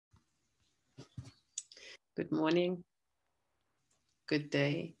Good morning, good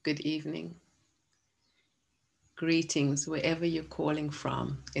day, good evening. Greetings wherever you're calling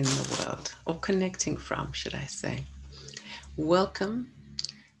from in the world, or connecting from, should I say. Welcome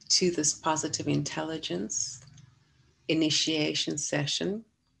to this positive intelligence initiation session.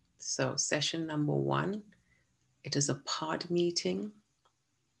 So, session number 1, it is a pod meeting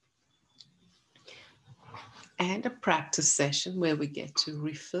and a practice session where we get to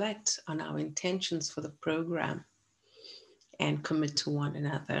reflect on our intentions for the program and commit to one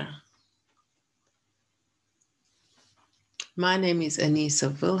another. My name is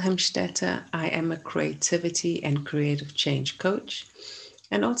Anissa Wilhelmstetter. I am a creativity and creative change coach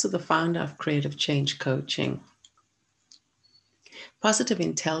and also the founder of Creative Change Coaching. Positive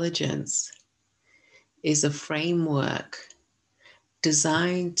intelligence is a framework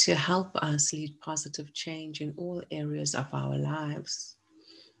designed to help us lead positive change in all areas of our lives,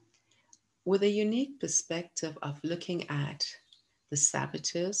 with a unique perspective of looking at the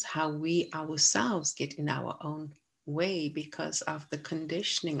saboteurs, how we ourselves get in our own way because of the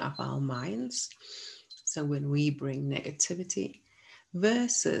conditioning of our minds. So when we bring negativity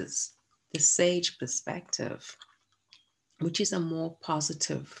versus the sage perspective, which is a more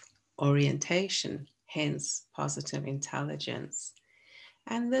positive orientation, hence positive intelligence.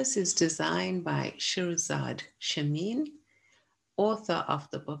 And this is designed by Shirzad Shamin, author of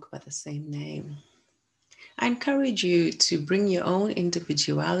the book by the same name. I encourage you to bring your own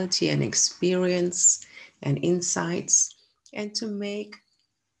individuality and experience and insights and to make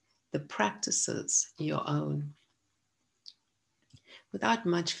the practices your own. Without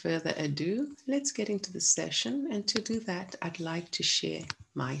much further ado, let's get into the session. And to do that, I'd like to share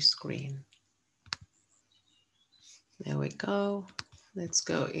my screen. There we go. Let's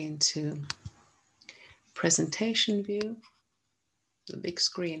go into presentation view, the big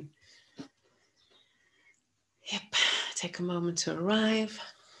screen. Yep, take a moment to arrive.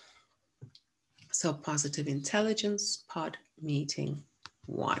 So, positive intelligence pod meeting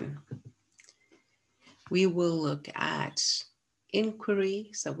 1. We will look at inquiry.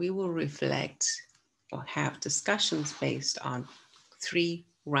 So we will reflect or have discussions based on 3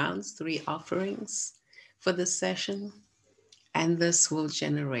 rounds, 3 offerings for this session. And this will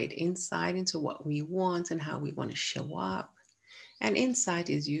generate insight into what we want and how we want to show up. And insight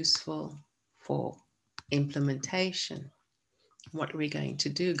is useful for implementation. What are we going to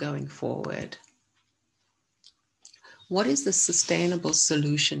do going forward? What is the sustainable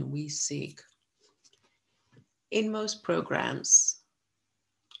solution we seek? In most programs,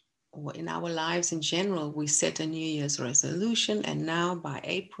 or in our lives in general, we set a New Year's resolution, and now by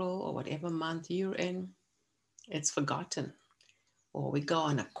April or whatever month you're in, it's forgotten. Or we go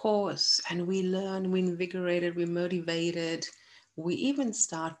on a course and we learn, we're invigorated, we're motivated. We even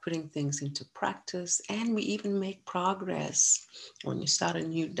start putting things into practice, and we even make progress when you start a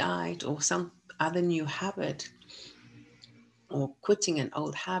new diet or some other new habit or quitting an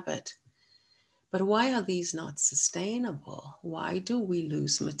old habit. But why are these not sustainable? Why do we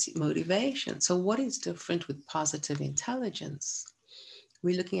lose motivation? So what is different with positive intelligence?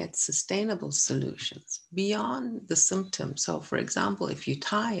 We're looking at sustainable solutions beyond the symptoms. So for example, if you're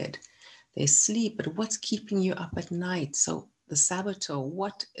tired, there's sleep, but what's keeping you up at night? So the saboteur,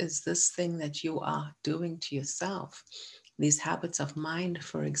 what is this thing that you are doing to yourself? These habits of mind,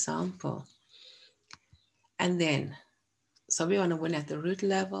 for example. And then, so we want to win at the root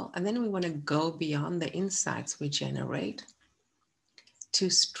level, and then we want to go beyond the insights we generate to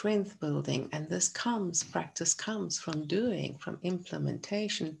strength building. And this practice comes from doing, from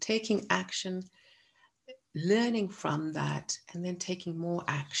implementation, taking action, learning from that, and then taking more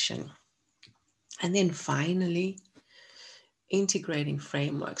action. And then finally, integrating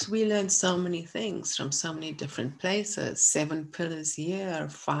frameworks. We learn so many things from so many different places, 7 pillars here,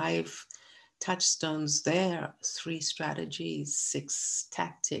 5 touchstones there, 3 strategies, 6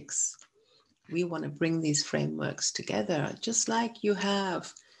 tactics. We want to bring these frameworks together, just like you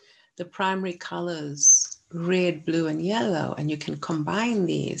have the primary colors, red, blue, and yellow, and you can combine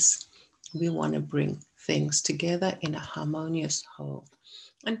these. We want to bring things together in a harmonious whole.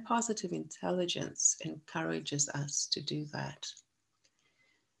 And positive intelligence encourages us to do that.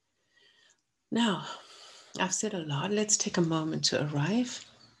 Now, I've said a lot. Let's take a moment to arrive.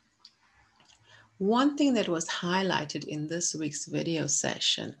 One thing that was highlighted in this week's video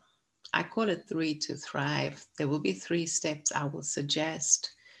session, I call it 3 to Thrive. There will be 3 steps I will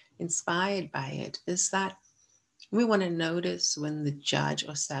suggest, inspired by it, is that we want to notice when the judge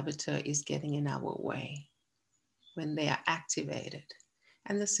or saboteur is getting in our way, when they are activated.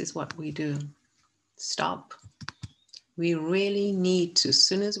 And this is what we do. Stop. We really need to, as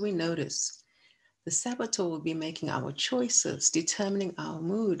soon as we notice The saboteur will be making our choices, determining our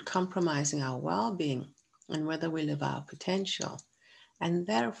mood, compromising our well-being, and whether we live our potential. And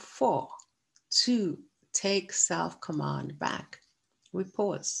therefore, to take self-command back, we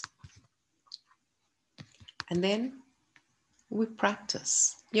pause. And then we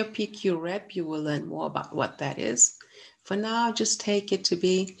practice. Your PQ rep, you will learn more about what that is. For now, just take it to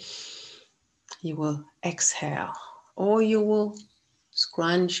be, you will exhale, or you will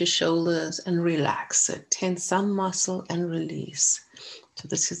scrunch your shoulders and relax it, tense some muscle and release. So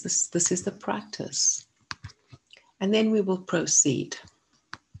this is the practice. And then we will proceed.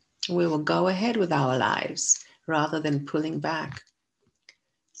 We will go ahead with our lives rather than pulling back.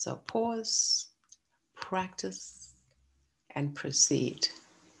 So pause, practice, and proceed.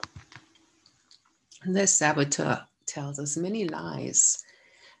 The saboteur tells us many lies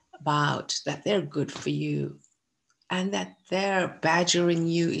about that they're good for you and that their badgering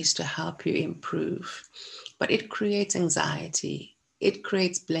you is to help you improve. But it creates anxiety. It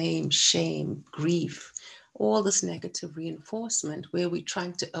creates blame, shame, grief, all this negative reinforcement where we're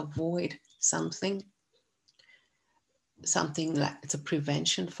trying to avoid something like it's a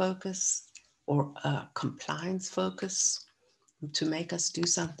prevention focus or a compliance focus to make us do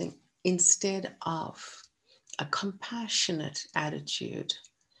something instead of a compassionate attitude,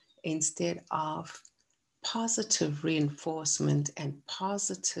 instead of positive reinforcement and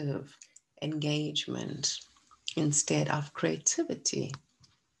positive engagement, instead of creativity.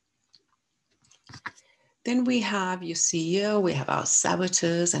 Then we have, you see here, we have our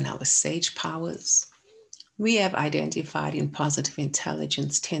saboteurs and our sage powers. We have identified in positive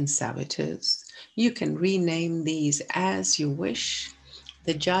intelligence 10 saboteurs. You can rename these as you wish,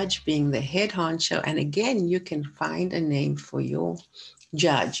 the judge being the head honcho. And again, you can find a name for your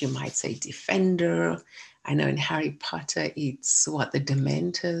judge. You might say defender. I know in Harry Potter, it's the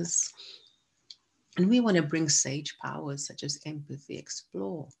Dementors. And we want to bring sage powers such as empathy,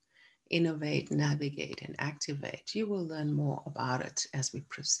 explore, innovate, navigate, and activate. You will learn more about it as we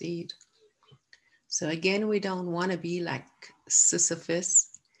proceed. So again, we don't want to be like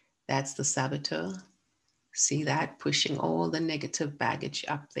Sisyphus. That's the saboteur. See that? Pushing all the negative baggage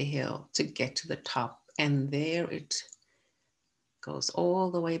up the hill to get to the top. And there it goes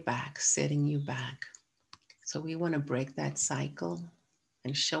all the way back, setting you back. So we want to break that cycle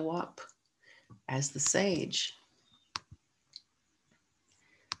and show up as the sage.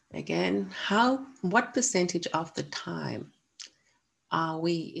 Again, what percentage of the time are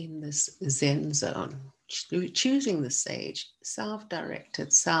we in this Zen zone? Choosing the sage,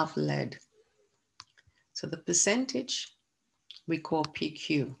 self-directed, self-led. So the percentage we call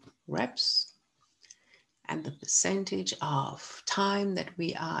PQ reps, and the percentage of time that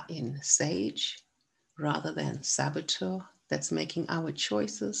we are in sage rather than saboteur that's making our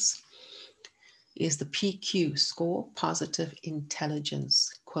choices is the PQ score, positive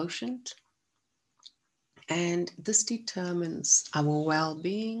intelligence quotient. And this determines our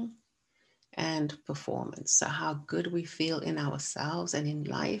well-being and performance. So how good we feel in ourselves and in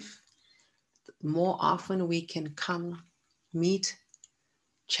life. More often we can meet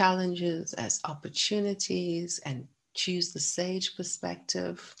challenges as opportunities and choose the sage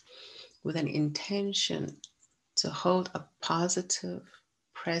perspective with an intention to hold a positive,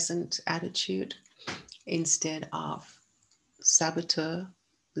 present attitude instead of saboteur,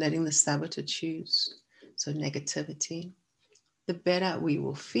 letting the saboteur choose. So negativity, the better we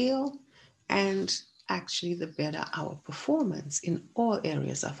will feel, and actually the better our performance in all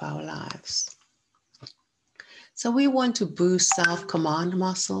areas of our lives. So we want to boost self-command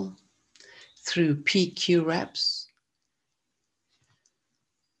muscle through PQ reps.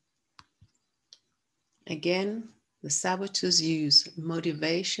 Again, the saboteurs use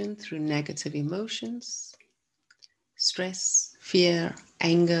motivation through negative emotions, stress, fear,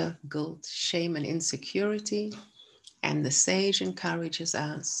 anger, guilt, shame, and insecurity. And the sage encourages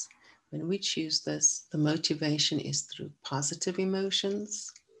us, when we choose this, the motivation is through positive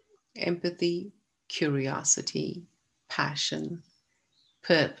emotions, empathy, curiosity, passion,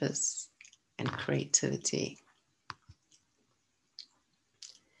 purpose, and creativity.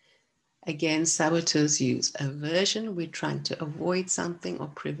 Again, saboteurs use aversion. We're trying to avoid something or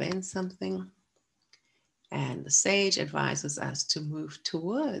prevent something. And the sage advises us to move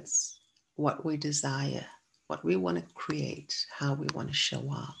towards what we desire, what we want to create, how we want to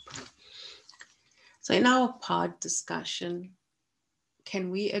show up. So in our pod discussion,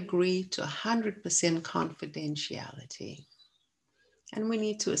 can we agree to 100% confidentiality? And we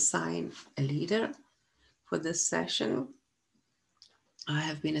need to assign a leader for this session. I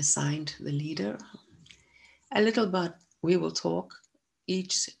have been assigned the leader. A little bit, we will talk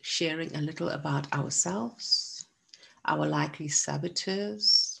each sharing a little about ourselves, our likely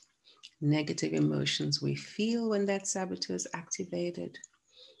saboteurs, negative emotions we feel when that saboteur is activated,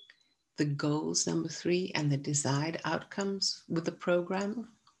 the goals, number 3, and the desired outcomes with the program.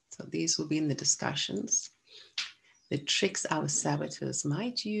 So these will be in the discussions. The tricks our saboteurs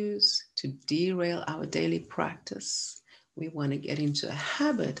might use to derail our daily practice. We want to get into a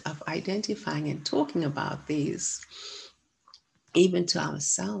habit of identifying and talking about these, even to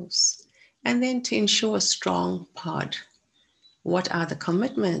ourselves. And then to ensure a strong pod. What are the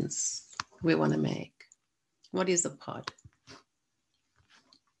commitments we want to make? What is a pod?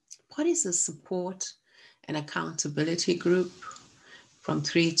 Pod is a support and accountability group from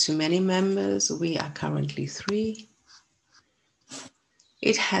 3 to many members. We are currently 3.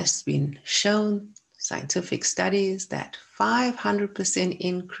 It has been shown, scientific studies, that 500%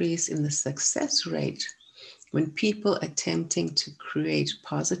 increase in the success rate when people attempting to create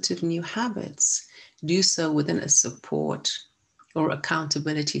positive new habits do so within a support or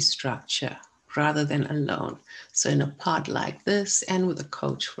accountability structure rather than alone. So in a pod like this and with a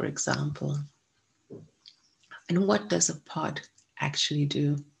coach, for example. And what does a pod actually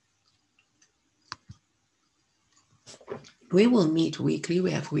do? We will meet weekly.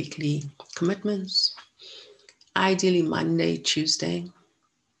 We have weekly commitments, ideally Monday, Tuesday.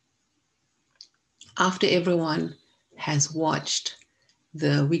 After everyone has watched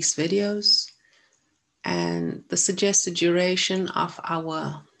the week's videos and the suggested duration of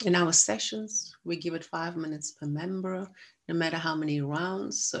in our sessions, we give it 5 minutes per member, no matter how many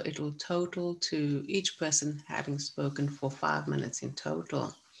rounds. So it will total to each person having spoken for 5 minutes in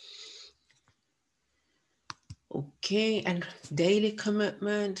total. Okay, and daily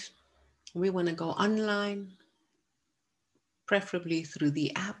commitment, we want to go online, preferably through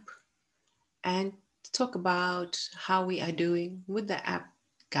the app, and talk about how we are doing with the app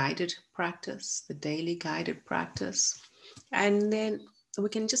guided practice, the daily guided practice. And then we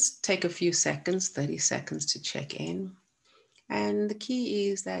can just take a few seconds, 30 seconds to check in. And the key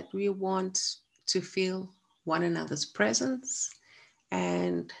is that we want to feel one another's presence,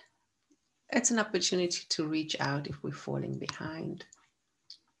 and it's an opportunity to reach out if we're falling behind.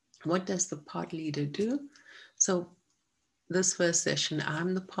 What does the pod leader do? So this first session,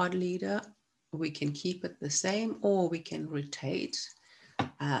 I'm the pod leader. We can keep it the same, or we can rotate.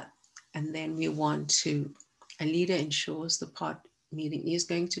 And then we want to, a leader ensures the pod meeting is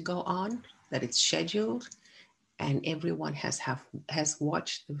going to go on, that it's scheduled, and everyone has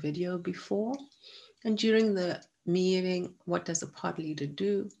watched the video before. And during the meeting, what does a pod leader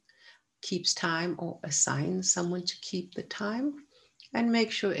do? Keeps time or assigns someone to keep the time and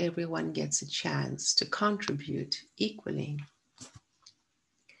make sure everyone gets a chance to contribute equally.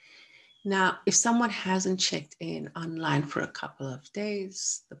 Now, if someone hasn't checked in online for a couple of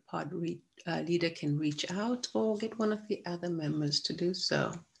days, the pod leader can reach out or get one of the other members to do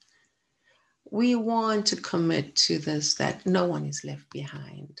so. We want to commit to this, that no one is left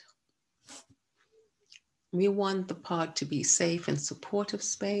behind. We want the pod to be safe and supportive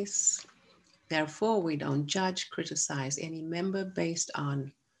space. Therefore, we don't judge, criticize any member based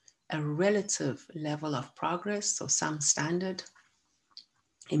on a relative level of progress, so some standard,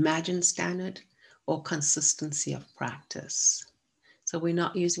 imagined standard, or consistency of practice. So we're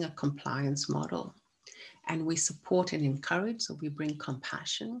not using a compliance model, and we support and encourage, so we bring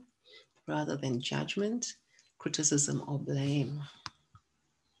compassion rather than judgment, criticism, or blame.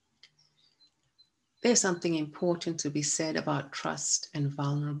 There's something important to be said about trust and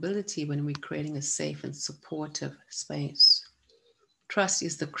vulnerability when we're creating a safe and supportive space. Trust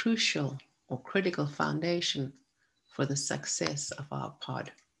is the crucial or critical foundation for the success of our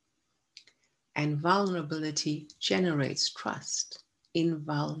pod. And vulnerability generates trust.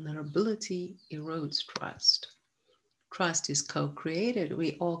 Invulnerability erodes trust. Trust is co-created.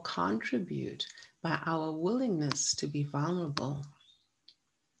 We all contribute by our willingness to be vulnerable.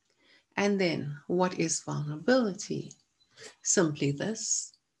 And then, what is vulnerability? Simply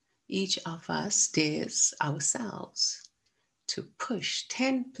this: each of us dares ourselves to push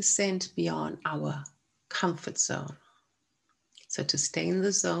 10% beyond our comfort zone. So to stay in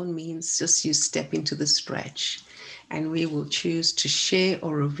the zone means just you step into the stretch, and we will choose to share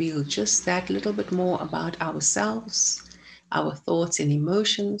or reveal just that little bit more about ourselves, our thoughts and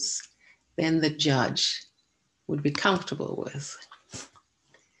emotions, than the judge would be comfortable with.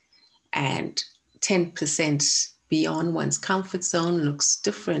 And 10% beyond one's comfort zone looks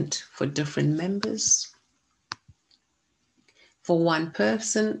different for different members. For one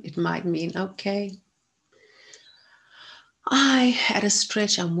person, it might mean, okay, at a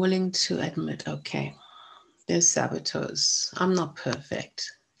stretch, I'm willing to admit, okay, There's saboteurs. I'm not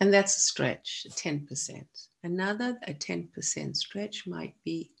perfect. And that's a stretch, 10%. Another, a 10% stretch might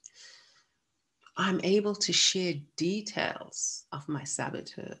be I'm able to share details of my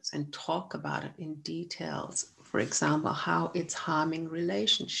saboteurs and talk about it in details. For example, how it's harming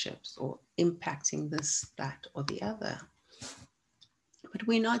relationships or impacting this, that, or the other. But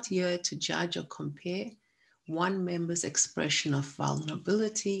we're not here to judge or compare one member's expression of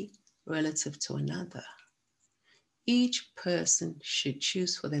vulnerability relative to another. Each person should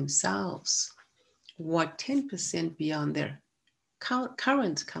choose for themselves what 10% beyond their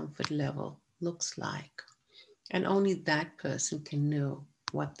current comfort level looks like. And only that person can know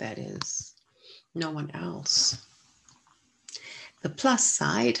what that is. No one else. The plus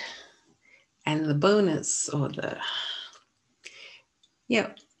side and the bonus or the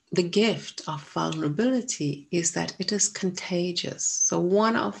gift of vulnerability is that it is contagious. So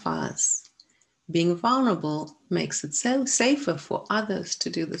one of us being vulnerable makes it so safer for others to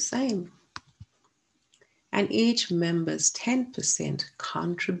do the same. And each member's 10%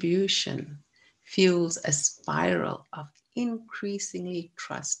 contribution fuels a spiral of increasingly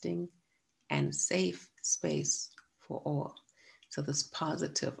trusting and safe space for all. So this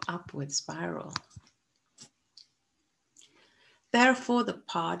positive upward spiral. Therefore, the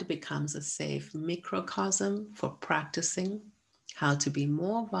pod becomes a safe microcosm for practicing how to be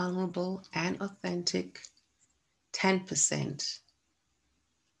more vulnerable and authentic 10%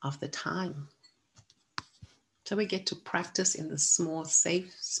 of the time. So we get to practice in the small,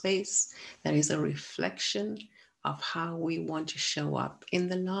 safe space that is a reflection of how we want to show up in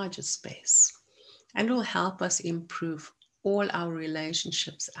the larger space. And it will help us improve all our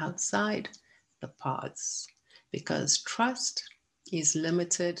relationships outside the pods, because trust is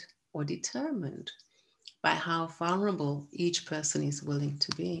limited or determined by how vulnerable each person is willing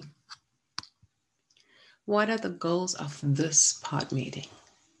to be. What are the goals of this pod meeting?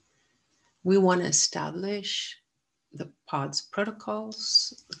 We want to establish the pod's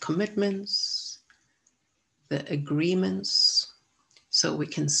protocols, the commitments, the agreements, so we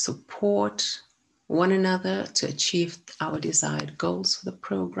can support one another to achieve our desired goals for the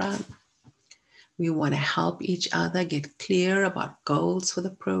program. We want to help each other get clear about goals for the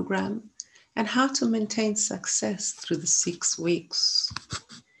program and how to maintain success through the 6 weeks.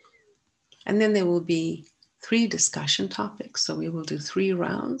 And then there will be 3 discussion topics. So we will do 3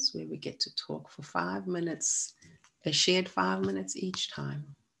 rounds where we get to talk for 5 minutes, a shared 5 minutes each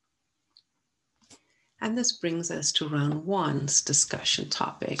time. And this brings us to round 1's discussion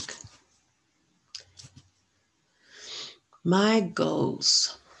topic. My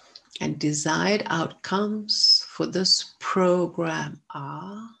goals and desired outcomes for this program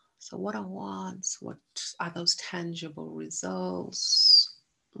are, so what I want, what are those tangible results,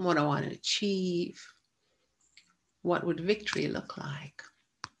 what I want to achieve, what would victory look like?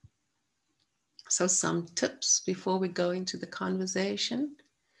 So some tips before we go into the conversation.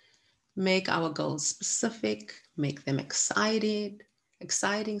 Make our goals specific, make them exciting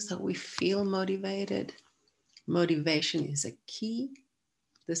so we feel motivated. Motivation is a key.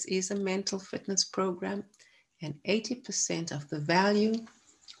 This is a mental fitness program, and 80% of the value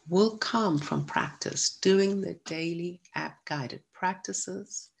will come from practice, doing the daily app-guided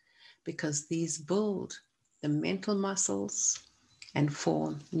practices, because these build the mental muscles and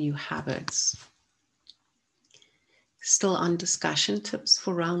form new habits. Still on discussion tips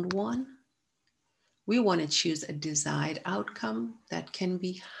for round 1. We want to choose a desired outcome that can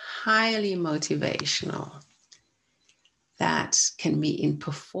be highly motivational. That can be in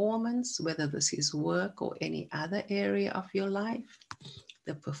performance, whether this is work or any other area of your life.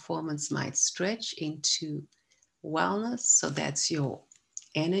 The performance might stretch into wellness. So that's your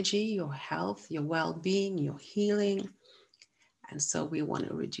energy, your health, your well-being, your healing. And so we want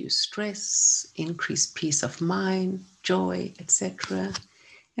to reduce stress, increase peace of mind, joy, etc.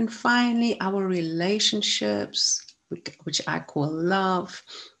 And finally, our relationships, which I call love,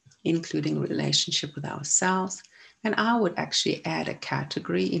 including relationship with ourselves. And I would actually add a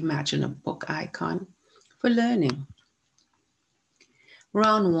category, imagine a book icon, for learning.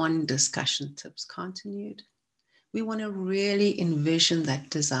 Round 1, discussion tips continued. We want to really envision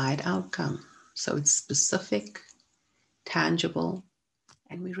that desired outcome. So it's specific, tangible,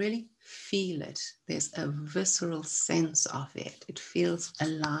 and we really feel it. There's a visceral sense of it. It feels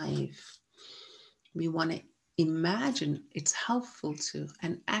alive. We want to imagine it's helpful to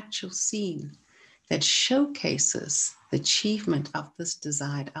an actual scene that showcases the achievement of this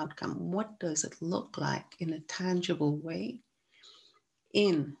desired outcome. What does it look like in a tangible way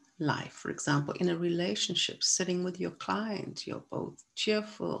in life? For example, in a relationship, sitting with your client, you're both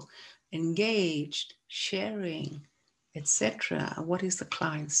cheerful, engaged, sharing, etc. What is the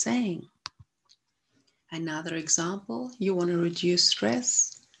client saying? Another example, you want to reduce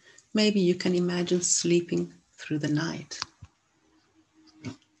stress. Maybe you can imagine sleeping through the night.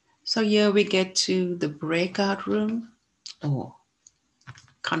 So here we get to the breakout room or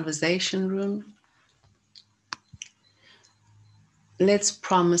conversation room. Let's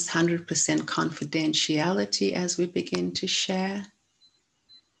promise 100% confidentiality as we begin to share.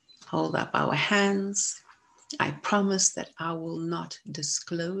 Hold up our hands. I promise that I will not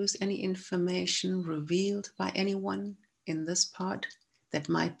disclose any information revealed by anyone in this pod that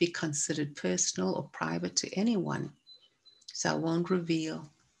might be considered personal or private to anyone. So I won't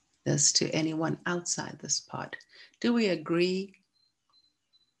reveal this to anyone outside this pod. Do we agree?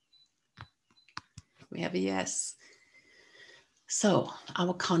 We have a yes. So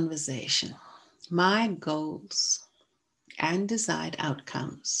our conversation, my goals and desired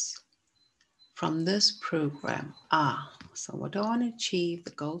outcomes from this program are, so what do I want to achieve,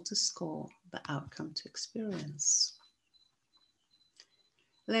 the goal to score, the outcome to experience.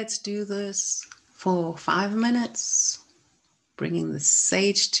 Let's do this for 5 minutes, bringing the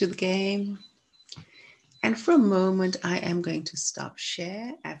sage to the game. And for a moment, I am going to stop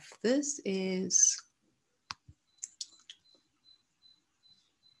share. If this is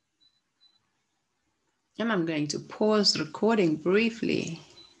and I'm going to pause the recording briefly.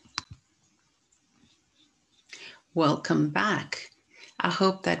 Welcome back. I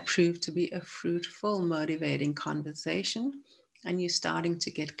hope that proved to be a fruitful, motivating conversation and you're starting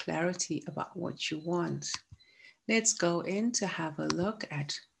to get clarity about what you want. Let's go in to have a look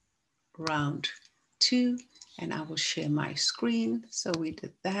at round 2 and I will share my screen. So we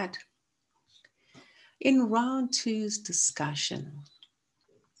did that. In round 2's discussion,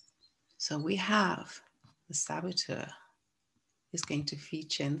 so we have the saboteur is going to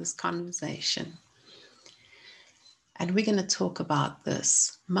feature in this conversation. And we're going to talk about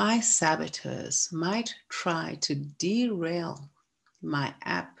this. My saboteurs might try to derail my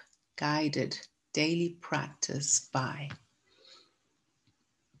app-guided daily practice by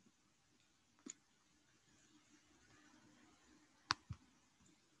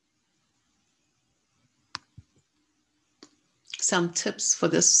some tips for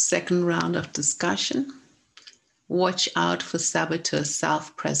this second round of discussion. Watch out for saboteur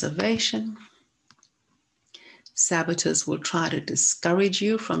self-preservation. Saboteurs will try to discourage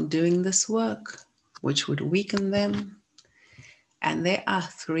you from doing this work, which would weaken them. And there are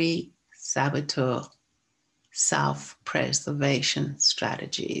 3 saboteur self-preservation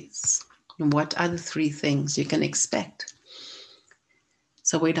strategies. And what are the 3 things you can expect?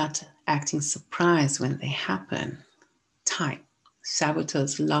 So we're not acting surprised when they happen. Time.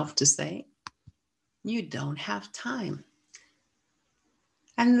 Saboteurs love to say, you don't have time.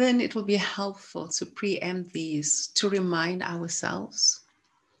 And then it will be helpful to preempt these to remind ourselves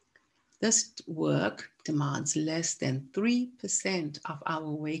this work demands less than 3% of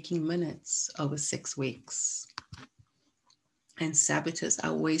our waking minutes over 6 weeks. And saboteurs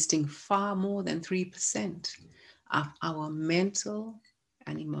are wasting far more than 3% of our mental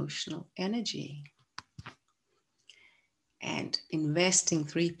and emotional energy. And investing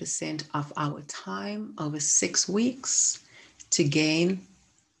 3% of our time over 6 weeks to gain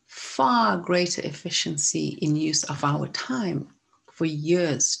far greater efficiency in use of our time for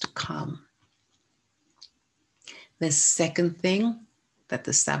years to come. The second thing that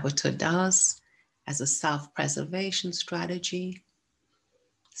the saboteur does as a self-preservation strategy,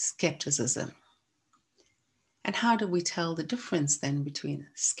 skepticism. And how do we tell the difference then between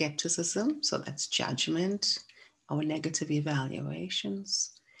skepticism, so that's judgment or negative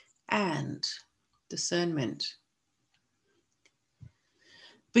evaluations, and discernment?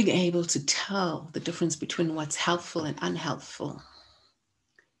 Being able to tell the difference between what's helpful and unhelpful.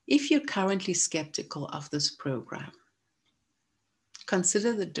 If you're currently skeptical of this program,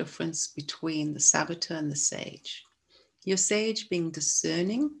 consider the difference between the saboteur and the sage. Your sage being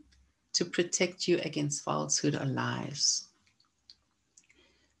discerning to protect you against falsehood or lies.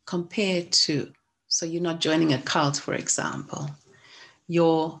 Compared to, so you're not joining a cult, for example,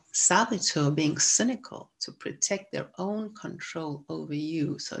 your saboteur being cynical to protect their own control over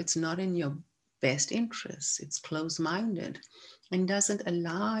you. So it's not in your best interests. It's closed-minded and doesn't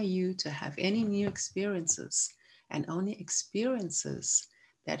allow you to have any new experiences, and only experiences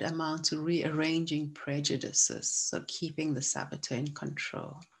that amount to rearranging prejudices. So keeping the saboteur in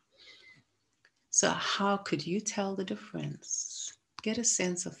control. So how could you tell the difference? Get a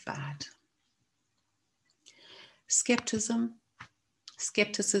sense of that. Skepticism,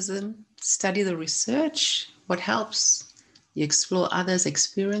 study the research. What helps? You explore others'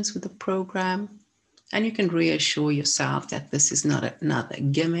 experience with the program, and you can reassure yourself that this is not another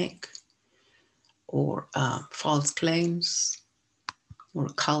gimmick or false claims or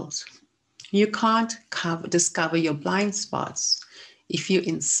a cult. You can't discover your blind spots if you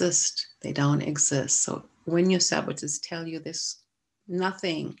insist they don't exist. So when your saboteurs tell you there's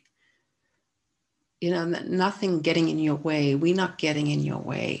nothing, nothing getting in your way, we're not getting in your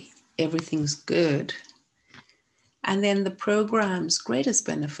way, everything's good. And then the program's greatest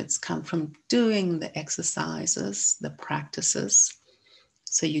benefits come from doing the exercises, the practices.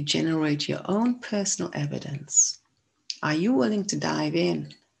 So you generate your own personal evidence. Are you willing to dive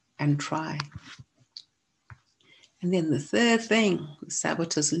in and try? And then the third thing the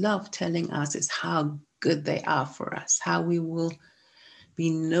saboteurs love telling us is how good they are for us, how we will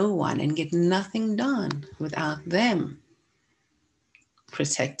be no one and get nothing done without them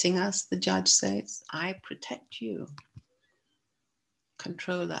protecting us. The judge says, I protect you.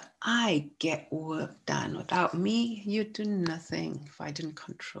 Controller, I get work done. Without me, you do nothing if I didn't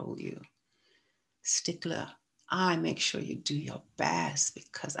control you. Stickler, I make sure you do your best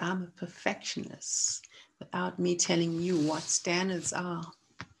because I'm a perfectionist. Without me telling you what standards are,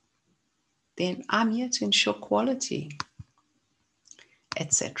 then I'm here to ensure quality,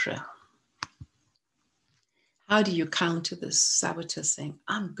 etc. How do you counter this saboteur saying,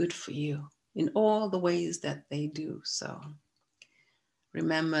 I'm good for you in all the ways that they do so?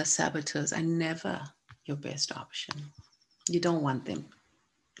 Remember, saboteurs are never your best option. You don't want them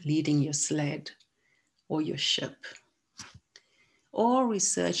leading your sled or your ship. All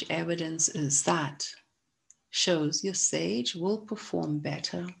research evidence is that shows your sage will perform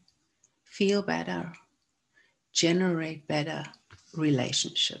better, feel better, generate better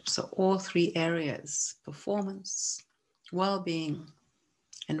relationships. So all three areas, performance, well-being,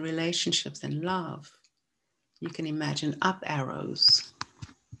 and relationships and love, you can imagine up arrows.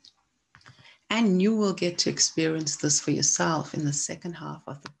 And you will get to experience this for yourself in the second half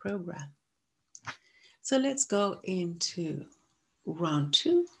of the program. So let's go into round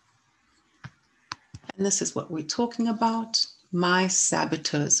 2. And this is what we're talking about. My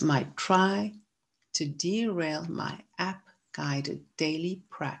saboteurs might try to derail my app-guided daily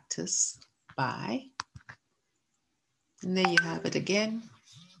practice by, and there you have it again.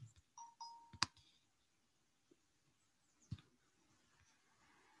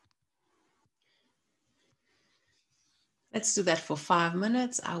 Let's do that for 5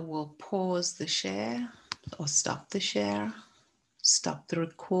 minutes. I will pause the share or stop the share. Stop the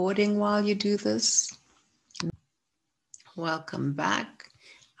recording while you do this. Welcome back.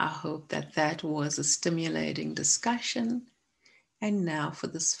 I hope that that was a stimulating discussion. And now for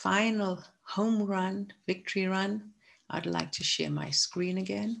this final home run, victory run, I'd like to share my screen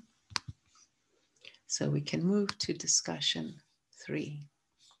again so we can move to discussion 3.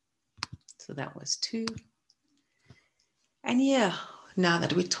 So that was 2. And yeah, now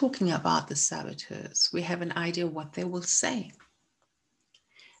that we're talking about the saboteurs, we have an idea what they will say.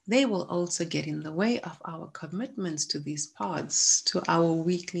 They will also get in the way of our commitments to these pods, to our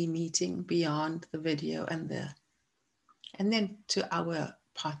weekly meeting beyond the video and then to our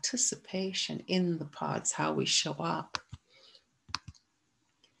participation in the pods, how we show up.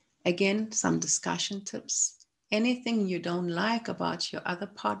 Again, some discussion tips. Anything you don't like about your other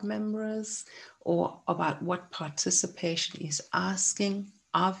pod members or about what participation is asking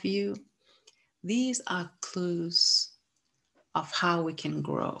of you, these are clues of how we can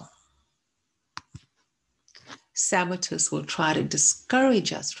grow. Saboteurs will try to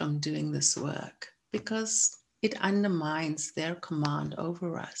discourage us from doing this work because it undermines their command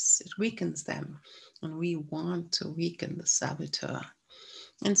over us. It weakens them, and we want to weaken the saboteur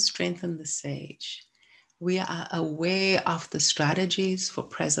and strengthen the sage. We are aware of the strategies for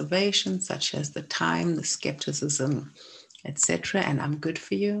preservation, such as the time, the skepticism, etc., and I'm good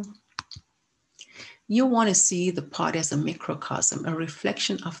for you. You want to see the pod as a microcosm, a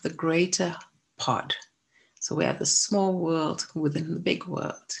reflection of the greater pod. So we have the small world within the big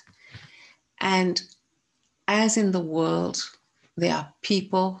world. And as in the world, there are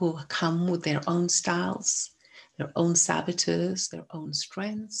people who come with their own styles, their own saboteurs, their own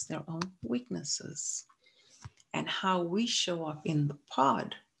strengths, their own weaknesses. And how we show up in the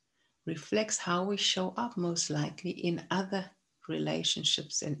pod reflects how we show up most likely in other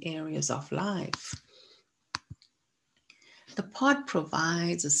relationships and areas of life. The pod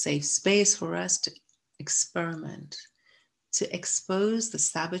provides a safe space for us to experiment, to expose the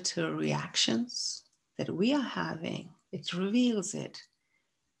saboteur reactions that we are having. It reveals it.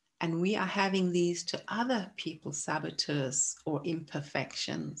 And we are having these to other people's saboteurs or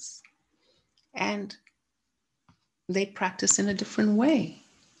imperfections. And they practice in a different way.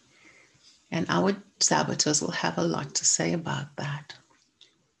 And our saboteurs will have a lot to say about that.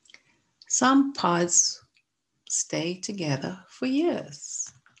 Some pods stay together for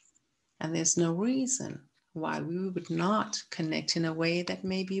years, and there's no reason why we would not connect in a way that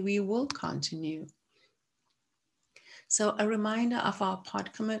maybe we will continue. So a reminder of our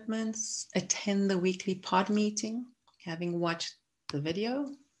pod commitments: attend the weekly pod meeting, having watched the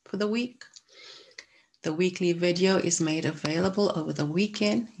video for the week. The weekly video is made available over the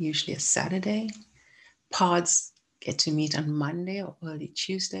weekend, usually a Saturday. Pods get to meet on Monday or early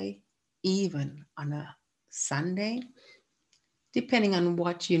Tuesday, even on a Sunday, depending on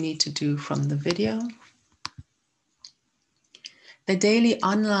what you need to do from the video. The daily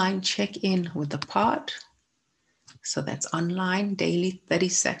online check-in with the pod. So that's online, daily 30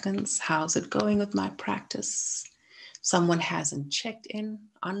 seconds. How's it going with my practice? Someone hasn't checked in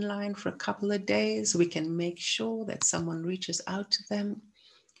online for a couple of days, we can make sure that someone reaches out to them,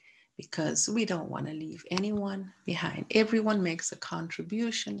 because we don't want to leave anyone behind. Everyone makes a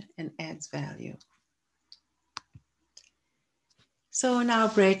contribution and adds value. So in our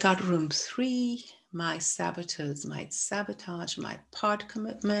breakout room 3, my saboteurs might sabotage my pod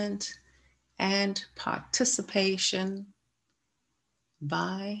commitment and participation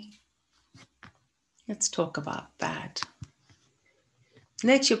by, let's talk about that.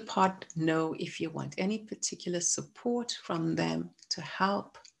 Let your pod know if you want any particular support from them to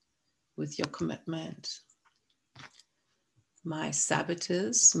help with your commitment. My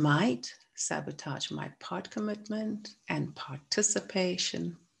saboteurs might sabotage my pod commitment and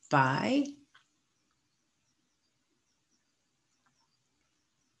participation by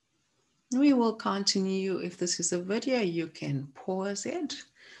we will continue. If this is a video, you can pause it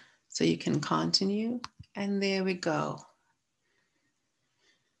so you can continue. And there we go.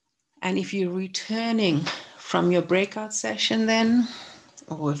 And if you're returning from your breakout session then,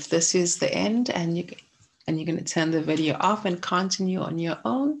 or if this is the end and you're going to turn the video off and continue on your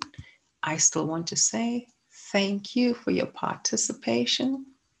own, I still want to say thank you for your participation,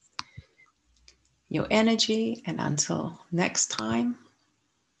 your energy, and until next time,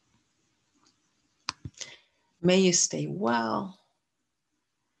 may you stay well,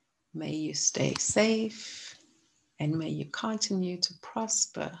 may you stay safe, and may you continue to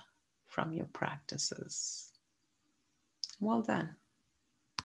prosper from your practices. Well done.